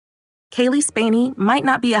Cailee Spaeny might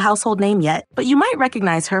not be a household name yet, but you might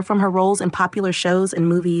recognize her from her roles in popular shows and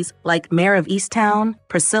movies like Mayor of Easttown,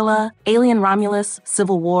 Priscilla, Alien Romulus,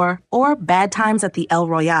 Civil War, or Bad Times at the El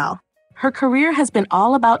Royale. Her career has been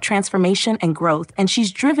all about transformation and growth, and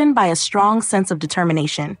she's driven by a strong sense of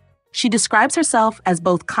determination. She describes herself as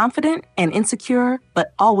both confident and insecure,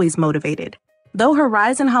 but always motivated. Though her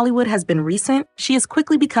rise in Hollywood has been recent, she is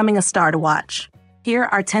quickly becoming a star to watch. Here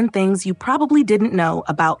are 10 things you probably didn't know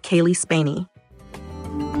about Cailee Spaeny.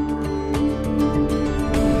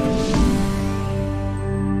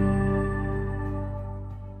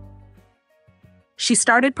 She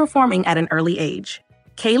started performing at an early age.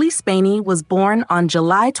 Cailee Spaeny was born on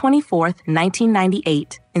July 24,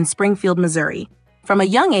 1998, in Springfield, Missouri. From a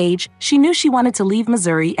young age, she knew she wanted to leave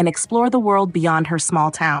Missouri and explore the world beyond her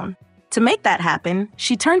small town. To make that happen,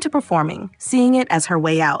 she turned to performing, seeing it as her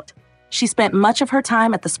way out. She spent much of her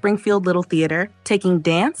time at the Springfield Little Theater, taking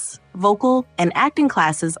dance, vocal, and acting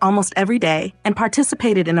classes almost every day, and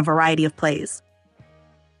participated in a variety of plays.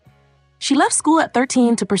 She left school at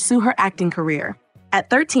 13 to pursue her acting career. At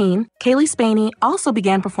 13, Cailee Spaeny also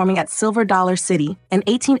began performing at Silver Dollar City, an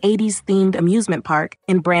 1880s-themed amusement park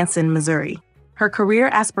in Branson, Missouri. Her career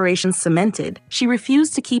aspirations cemented, she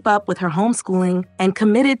refused to keep up with her homeschooling and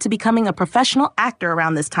committed to becoming a professional actor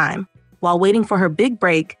around this time. While waiting for her big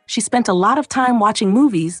break, she spent a lot of time watching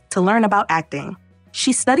movies to learn about acting.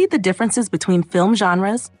 She studied the differences between film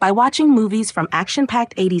genres by watching movies from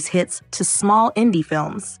action-packed 80s hits to small indie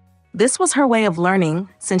films. This was her way of learning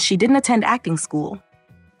since she didn't attend acting school.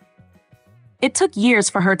 It took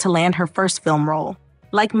years for her to land her first film role.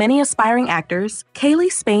 Like many aspiring actors,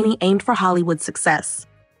 Cailee Spaeny aimed for Hollywood success.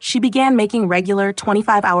 She began making regular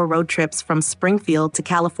 25-hour road trips from Springfield to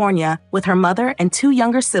California with her mother and 2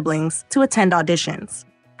 younger siblings to attend auditions.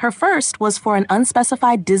 Her first was for an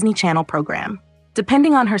unspecified Disney Channel program.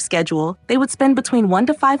 Depending on her schedule, they would spend between 1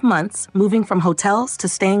 to 5 months moving from hotels to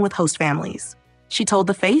staying with host families. She told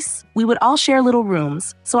The Face, "We would all share little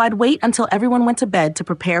rooms, so I'd wait until everyone went to bed to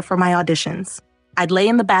prepare for my auditions. I'd lay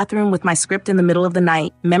in the bathroom with my script in the middle of the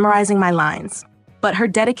night, memorizing my lines." But her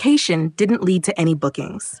dedication didn't lead to any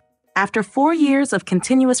bookings. After 4 years of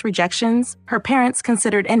continuous rejections, her parents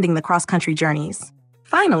considered ending the cross-country journeys.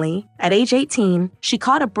 Finally, at age 18, she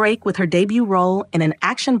caught a break with her debut role in an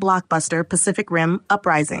action blockbuster, Pacific Rim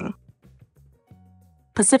Uprising.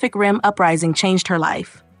 Pacific Rim Uprising changed her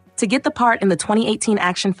life. To get the part in the 2018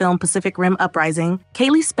 action film Pacific Rim Uprising,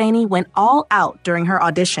 Cailee Spaeny went all out during her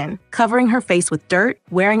audition, covering her face with dirt,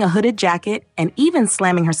 wearing a hooded jacket, and even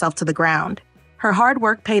slamming herself to the ground. Her hard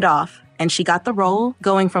work paid off, and she got the role,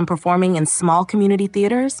 going from performing in small community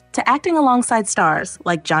theaters to acting alongside stars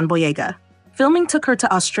like John Boyega. Filming took her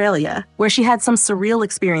to Australia, where she had some surreal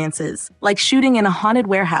experiences, like shooting in a haunted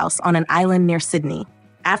warehouse on an island near Sydney.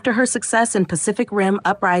 After her success in Pacific Rim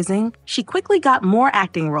Uprising, she quickly got more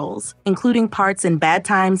acting roles, including parts in Bad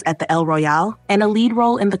Times at the El Royale and a lead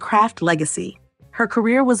role in The Craft Legacy. Her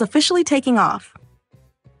career was officially taking off.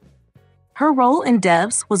 Her role in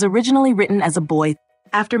Devs was originally written as a boy.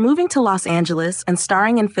 After moving to Los Angeles and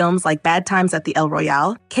starring in films like Bad Times at the El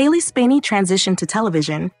Royale, Cailee Spaeny transitioned to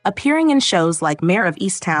television, appearing in shows like Mayor of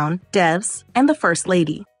Easttown, Devs, and The First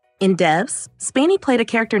Lady. In Devs, Spaeny played a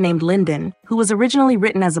character named Lyndon, who was originally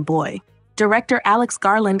written as a boy. Director Alex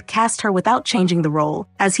Garland cast her without changing the role,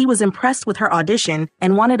 as he was impressed with her audition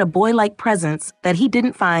and wanted a boy-like presence that he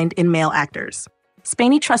didn't find in male actors.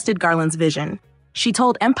 Spaeny trusted Garland's vision. She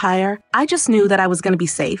told Empire, "I just knew that I was going to be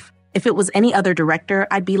safe. If it was any other director,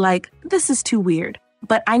 I'd be like, this is too weird.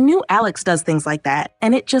 But I knew Alex does things like that,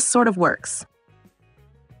 and it just sort of works."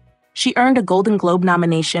 She earned a Golden Globe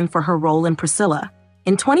nomination for her role in Priscilla.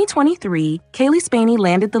 In 2023, Cailee Spaeny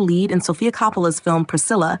landed the lead in Sofia Coppola's film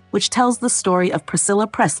Priscilla, which tells the story of Priscilla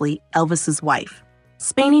Presley, Elvis's wife.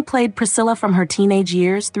 Spaeny played Priscilla from her teenage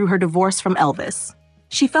years through her divorce from Elvis.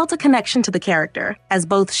 She felt a connection to the character, as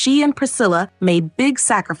both she and Priscilla made big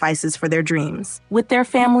sacrifices for their dreams, with their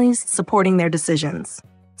families supporting their decisions.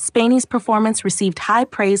 Spaony's performance received high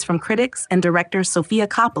praise from critics and director Sofia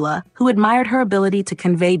Coppola, who admired her ability to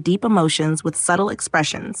convey deep emotions with subtle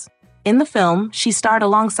expressions. In the film, she starred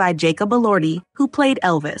alongside Jacob Elordi, who played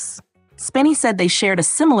Elvis. Spaeny said they shared a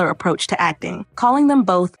similar approach to acting, calling them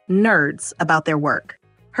both nerds about their work.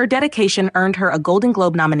 Her dedication earned her a Golden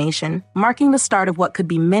Globe nomination, marking the start of what could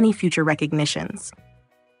be many future recognitions.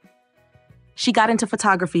 She got into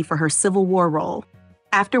photography for her Civil War role.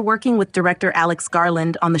 After working with director Alex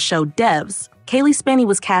Garland on the show Devs, Cailee Spaeny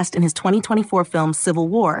was cast in his 2024 film Civil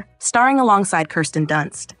War, starring alongside Kirsten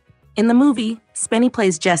Dunst. In the movie, Spaeny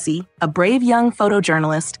plays Jessie, a brave young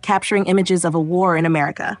photojournalist capturing images of a war in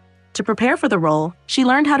America. To prepare for the role, she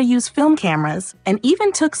learned how to use film cameras and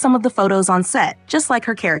even took some of the photos on set, just like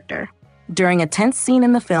her character. During a tense scene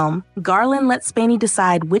in the film, Garland let Spaeny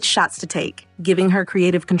decide which shots to take, giving her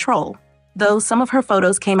creative control. Though some of her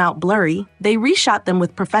photos came out blurry, they reshot them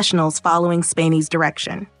with professionals following Spaény's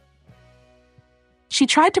direction. She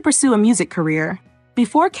tried to pursue a music career.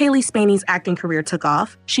 Before Cailee Spaeny's acting career took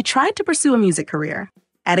off, she tried to pursue a music career.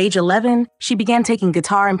 At age 11, she began taking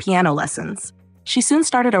guitar and piano lessons. She soon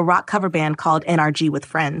started a rock cover band called NRG with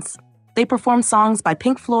friends. They performed songs by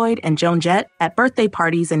Pink Floyd and Joan Jett at birthday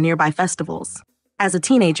parties and nearby festivals. As a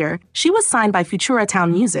teenager, she was signed by Futura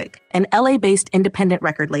Town Music, an LA-based independent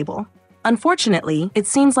record label. Unfortunately, it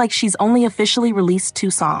seems like she's only officially released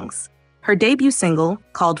 2 songs. Her debut single,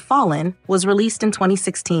 called Fallen, was released in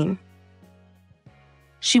 2016.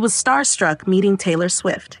 She was starstruck meeting Taylor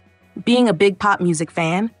Swift. Being a big pop music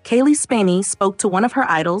fan, Cailee Spaeny spoke to one of her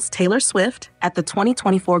idols, Taylor Swift, at the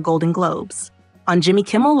 2024 Golden Globes. On Jimmy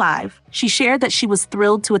Kimmel Live, she shared that she was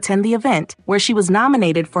thrilled to attend the event where she was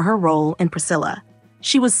nominated for her role in Priscilla.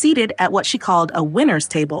 She was seated at what she called a winner's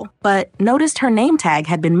table, but noticed her name tag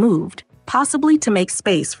had been moved, possibly to make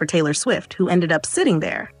space for Taylor Swift, who ended up sitting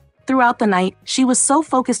there. Throughout the night, she was so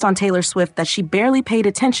focused on Taylor Swift that she barely paid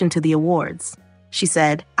attention to the awards. She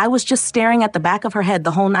said, "I was just staring at the back of her head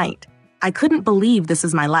the whole night. I couldn't believe this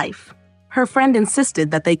is my life." Her friend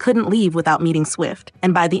insisted that they couldn't leave without meeting Swift,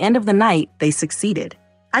 and by the end of the night, they succeeded.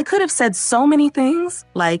 "I could have said so many things,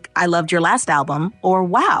 like, I loved your last album, or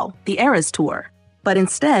wow, the Eras Tour. But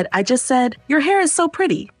instead, I just said, your hair is so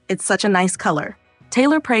pretty. It's such a nice color."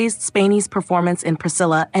 Taylor praised Spaeny's performance in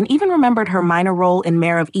Priscilla and even remembered her minor role in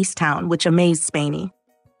Mayor of Easttown, which amazed Spaeny.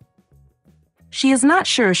 She is not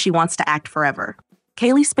sure she wants to act forever.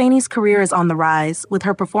 Cailee Spaeny's career is on the rise, with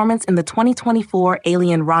her performance in the 2024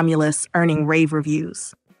 Alien Romulus earning rave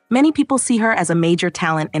reviews. Many people see her as a major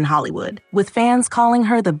talent in Hollywood, with fans calling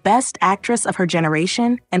her the best actress of her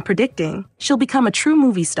generation and predicting she'll become a true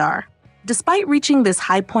movie star. Despite reaching this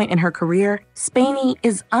high point in her career, Spaeny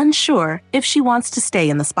is unsure if she wants to stay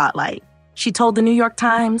in the spotlight. She told the New York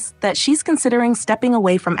Times that she's considering stepping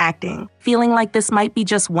away from acting, feeling like this might be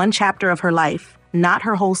just one chapter of her life, not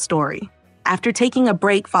her whole story. After taking a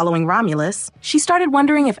break following Romulus, she started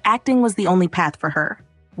wondering if acting was the only path for her.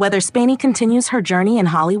 Whether Spaeny continues her journey in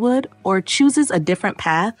Hollywood or chooses a different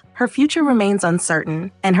path, her future remains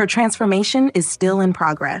uncertain, and her transformation is still in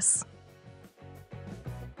progress.